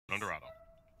Dorado.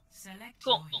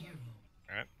 Cool.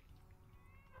 Alright.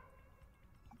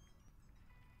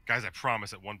 Guys, I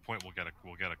promise at one point we'll get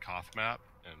a Koth map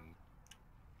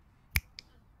and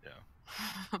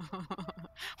yeah.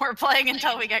 We're playing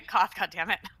until we get Koth,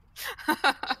 goddammit.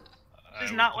 This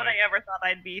is not what I ever thought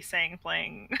I'd be saying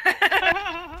playing.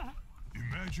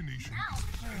 Imagination is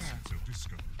the essence of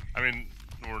discovery. I mean,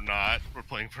 we're not. We're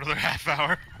playing for another half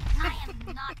hour. I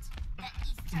am not the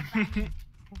Easter Bunny.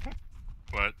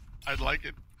 But I'd like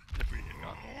it if we get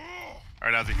on.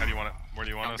 Alright, Ozzy, how do you want it? Where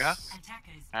do you want us?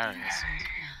 Alright.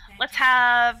 Let's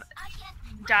have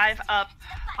dive up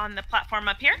on the platform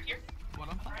up here. What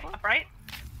on platform? Up right.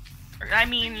 I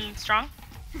mean, strong.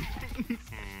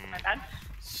 My bad.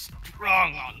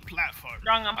 Strong on platform.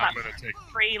 Strong on I'm platform. gonna take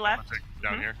 3 left.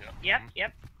 down here. Yeah.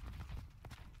 Yep.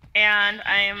 And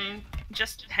I'm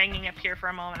just hanging up here for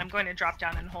a moment. I'm going to drop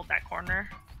down and hold that corner,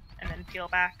 and then peel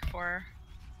back for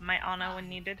my Ana when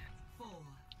needed. 4,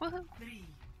 Woohoo. 3,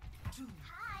 2,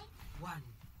 1.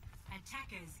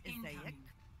 Attackers incoming.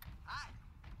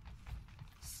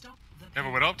 Stop the. We have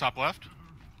a widow, top left.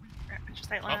 Just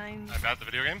sight lines. I'm at the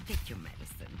video game. Take your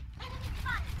medicine.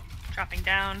 Dropping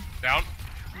down. Down.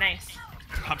 Nice.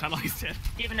 Top tunnel, he's dead.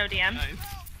 Do you have no DM? Nice.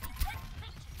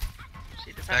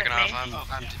 She decided Backing me. off,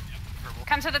 I'm purple.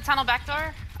 Come to the tunnel back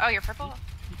door. Oh, you're purple?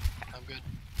 I'm good.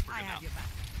 I have your back.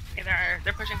 Okay,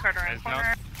 they're pushing Carter around the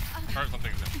corner. Or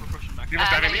something's in. We're pushing back. Diva's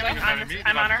diving me. anyway, Diva's diving me.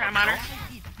 I'm on her. I'm on her.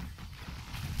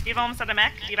 Diva almost at a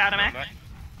mech. Diva out of mech.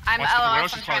 I'm Watch the LOL, widow, I'm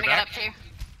she's trying to probably get back. up to you.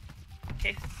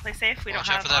 Okay, play safe. We Watch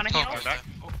don't out have for on that a poke. heal. Back.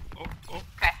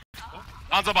 Okay.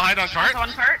 Hanzo behind on cart. Hanzo on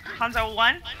cart. Hanzo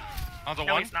 1. Hanzo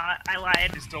No, 1. he's not. I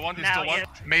lied. He's still one. He's Now still one. he is.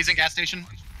 Amazing gas station.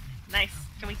 Nice.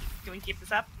 Can we keep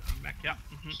this up? Back, yeah.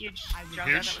 Huge. I will Jonga,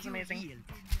 Huge. that was amazing. yield.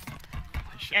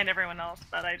 And everyone else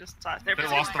that I just saw. They're They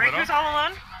pursuing lost the breakers widow. all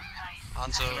alone.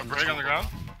 Hanzo. Break on the ground.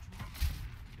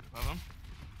 Above him.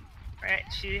 Right,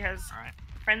 she has Alright.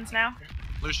 friends now.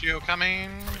 Lucio coming.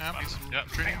 Yep, he's Yep.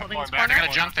 Shooting. Holding Going his back. They corner.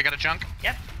 got a junk. They got a junk.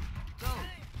 Yep. Go. I'll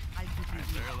put Alright,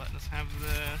 you they're letting us have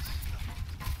this.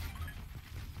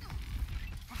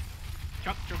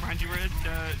 Jump behind you, Red.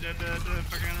 The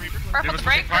fucking Reaper. Purple Diva's the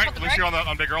break, pushing. Alright, purple the break. Lucio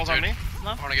on big girls on me. I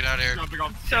want to get out of here.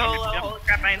 So, holy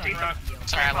crap, I am three.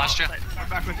 Sorry, I lost you. I'm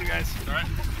back with you guys. Alright.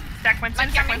 Stack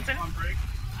Winston, stack Winston.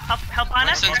 Help on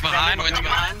us. Winston's behind. Winston's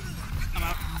behind. I'm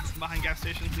out. Behind gas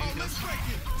station. Please.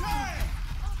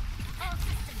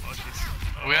 Oh,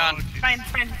 jeez. We on. Fine.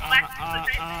 Black.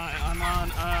 I'm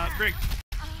on, Brig.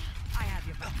 I have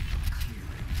your back.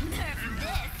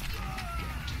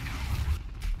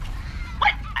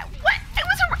 What? It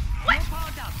was a. What?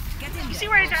 Powered up. Get in You there. see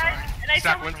where I died? And I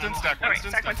Stack saw. Winston. Stack Alright,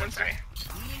 Winston. stack Winston. Sorry.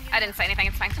 I didn't say anything,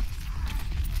 it's fine.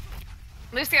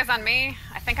 Lucio's on me.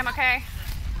 I think I'm okay.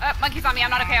 Monkey's on me. I'm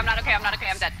not okay. I'm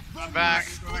dead. I'm back.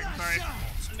 Sorry.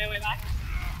 On my way back.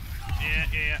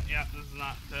 Yeah. This is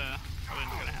not, probably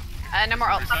not gonna happen. No more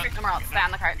ults. No more ults. Stay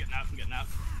on the cart. I'm getting out.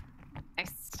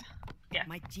 Nice.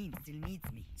 My team still needs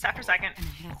me. Stop for a second.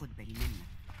 أنا هاخد بالي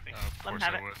منك. Of Let him course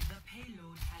have I it. would. The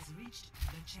payload has reached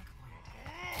the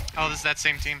checkpoint. Oh, this is that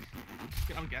same team.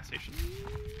 Get on gas station.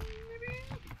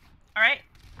 Alright.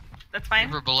 That's fine.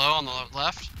 Reaper below on the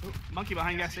left. Ooh, monkey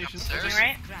behind gas station. Upstairs. Doing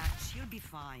right. Scratch, you'll be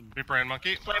fine. Reaper and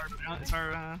monkey. It's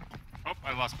our, Oh,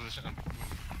 I lost position.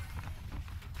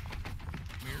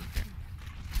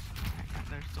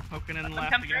 they're still poking in the Let them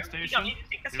left come the through. gas You don't station. need to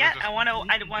take this You yet. just- I want to.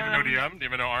 Even no DM.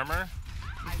 Even no armor.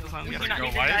 Still on We gas do not go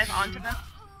need to live. dive onto them.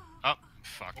 Oh,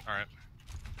 fuck. Alright.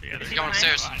 Yeah, He's they're going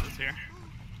upstairs. behind us here.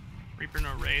 Reaper,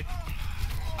 no Wraith.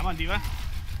 I'm on Diva.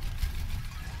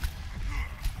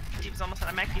 Diva's almost at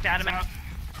a mech. Diva out of mech.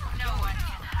 No one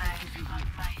can hide on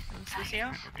my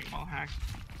Lucio. We're being wall hacked.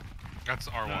 That's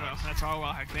R1. No, that's all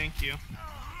wall hack. Thank you.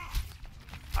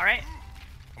 Alright.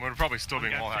 I'm gonna probably still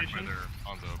being Gas wall hacked by station. their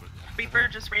Hanzo, but yeah. Reaper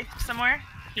just wraith somewhere.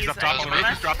 He's up top on the above roof.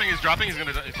 us. He's dropping. He's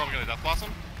probably gonna death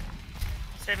blossom.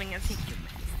 Saving his.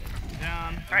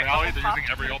 Down. Alright, Rally, bubble they're pop.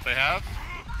 using every ult they have.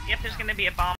 Yep, there's gonna be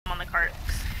a bomb on the cart.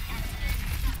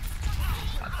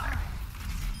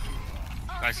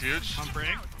 Nice, huge. On Brig.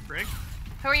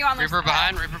 Who are you on, Reaper Lucio?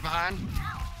 behind. Reaper behind.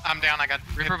 I'm down. I got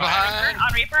Reaper Hit by- behind.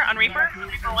 On Reaper.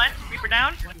 Reaper 1. Reaper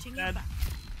down. Watching Dead. your back.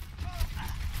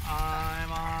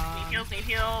 I'm on. Need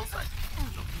heals.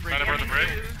 Brig. Right over the bridge.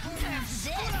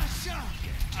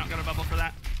 I don't got a bubble for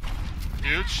that.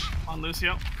 Huge. On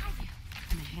Lucio.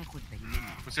 أنا هاخد بالي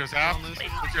منك. Lucio's half.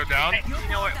 Lucio down. Okay, you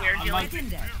know what we're I'm doing? Get in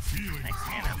there. Nice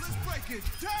man.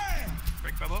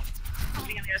 Brig bubble.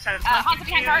 Moving on the other side of the Hanzo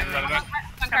behind cart. Is that enough?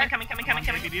 Coming.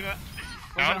 Diva. Was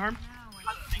Down. that harm?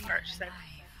 Cart, she said.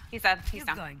 He's dead. He's You're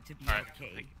down. going to be Alright.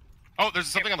 okay. Oh, there's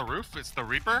something on the roof. It's the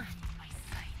Reaper.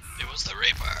 It was the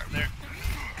Reaper. There.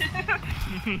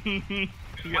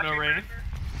 You get no raid.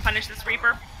 Punish this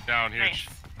Reaper. Down huge.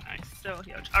 Nice. So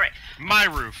huge. All right. My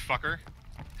roof, fucker.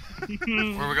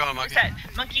 Where we going, Monkey? Set.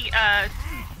 Monkey,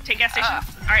 take gas station.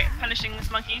 All right. Punishing this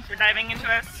monkey for diving into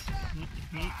us.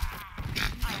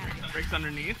 Breaks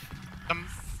underneath.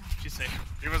 She's safe.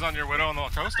 He was on your widow on the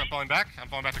coast. I'm falling back. I'm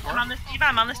falling back to I'm court. on this diva.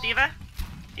 I'm on this diva.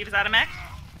 Diva's out of mech.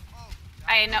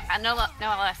 No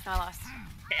LS.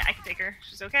 Okay, I can take her.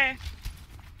 She's okay.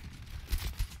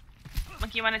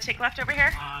 Monkey, you want to take left over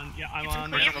here? Yeah, I'm Get some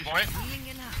on. cleave. Reaper on the point. Healing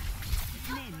enough.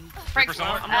 Many. Breaks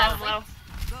somewhere. I'm low.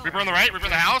 Reaper on the right. Reaper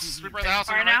in the house. Reaper in the house.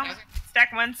 on Far your now. right.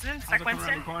 Stack Winston. Stack Hanzo coming around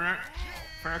Winston. the corner.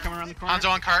 Farrah coming around the corner. Hanzo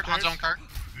on cart. Hanzo on cart.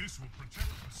 This will protect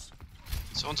us.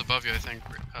 Someone's above you, I think.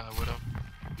 Widow.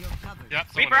 You're covered. Yep.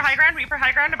 Reaper high ground. Reaper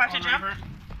high ground. About to On jump.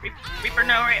 Reaper. Reaper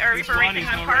no. Or Reaper one, raping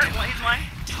he's on no cart. rape. Well, he's one.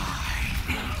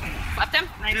 Left him.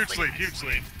 Nicely. Huge sleep. Huge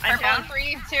sleep. I'm Purple on down.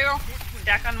 3, 2.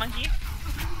 Stack on monkey.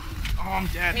 Oh, I'm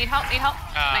dead. Need help.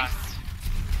 Nice.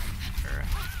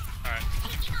 All right.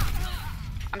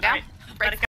 I'm down. Alright,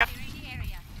 let it go.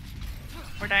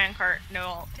 We're dying cart. No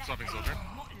ult. Swapping soldier.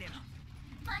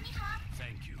 Thank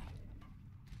you.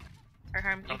 Or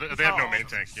harm. Oh, they have no main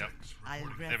tank. Yep. I'll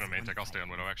They have no rest main when tank. I'll stay on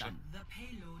it's widow actually. done. The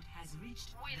payload has reached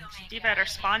the check. Diva at our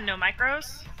spawn. No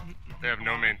micros. They have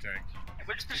no main tank.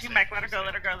 We're just pushing back. Let her go.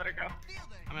 Let her go. Let her go.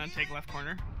 I'm gonna take left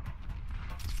corner.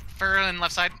 Farrah in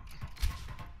left side.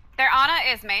 Their Ana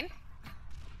is main.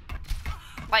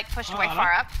 Like pushed way Ana?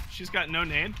 far up. She's got no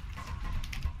nade.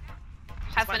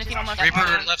 Has been a few Almost minutes. Reaper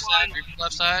Reaper left side. Reaper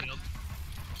left side.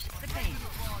 The pain.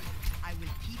 I will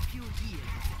keep you here.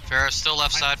 Farrah's still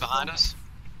left side behind us.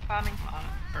 Bombing.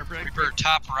 Perfect. Reaper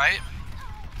top right.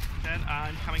 Dead.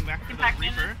 I'm coming back for the Impact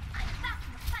man. Reaper.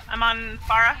 I'm on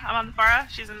Farah. I'm on Farah.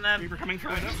 She's in the. Reaper coming for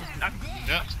widow.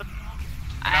 Yep.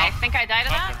 I think I died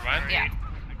of Oh, that. never mind. Yeah.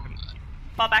 I couldn't.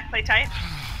 Fall back. Play tight.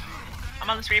 I'm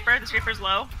on this Reaper. This Reaper's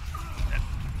low.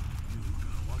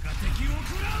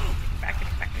 Back.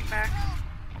 Back.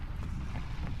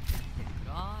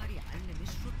 Gloria alle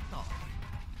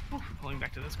misfruttare. Pulling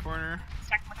back to this corner.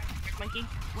 Stack monkey.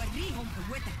 Guarihom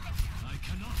with it. I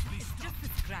cannot be It's just a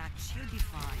scratch. You'll be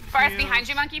fine. Far's behind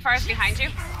you, monkey. Far's behind you.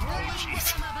 Oh,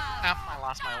 I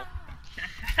lost my ult.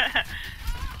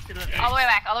 All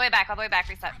the way back.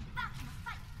 Reset.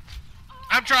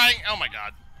 I'm trying. Oh my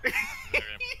god. There we go.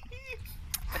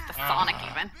 With the Sonic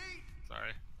even.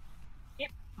 Sorry.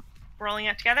 Rolling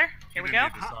it together. Here we go.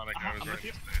 Didn't need the Sonic, I was I'm with right in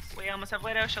you. space. We almost have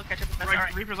Widow. She'll catch up with us. Right,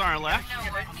 Alright. Reaper's on our left.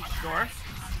 Door.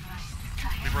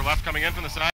 Reaper left coming in from the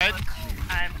side.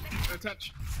 I'm. No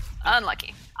touch.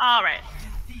 Unlucky. All right.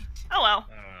 Oh well.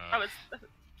 Uh, That was.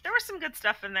 There was some good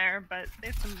stuff in there, but they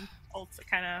had some ults that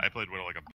kind of. I played Widow like a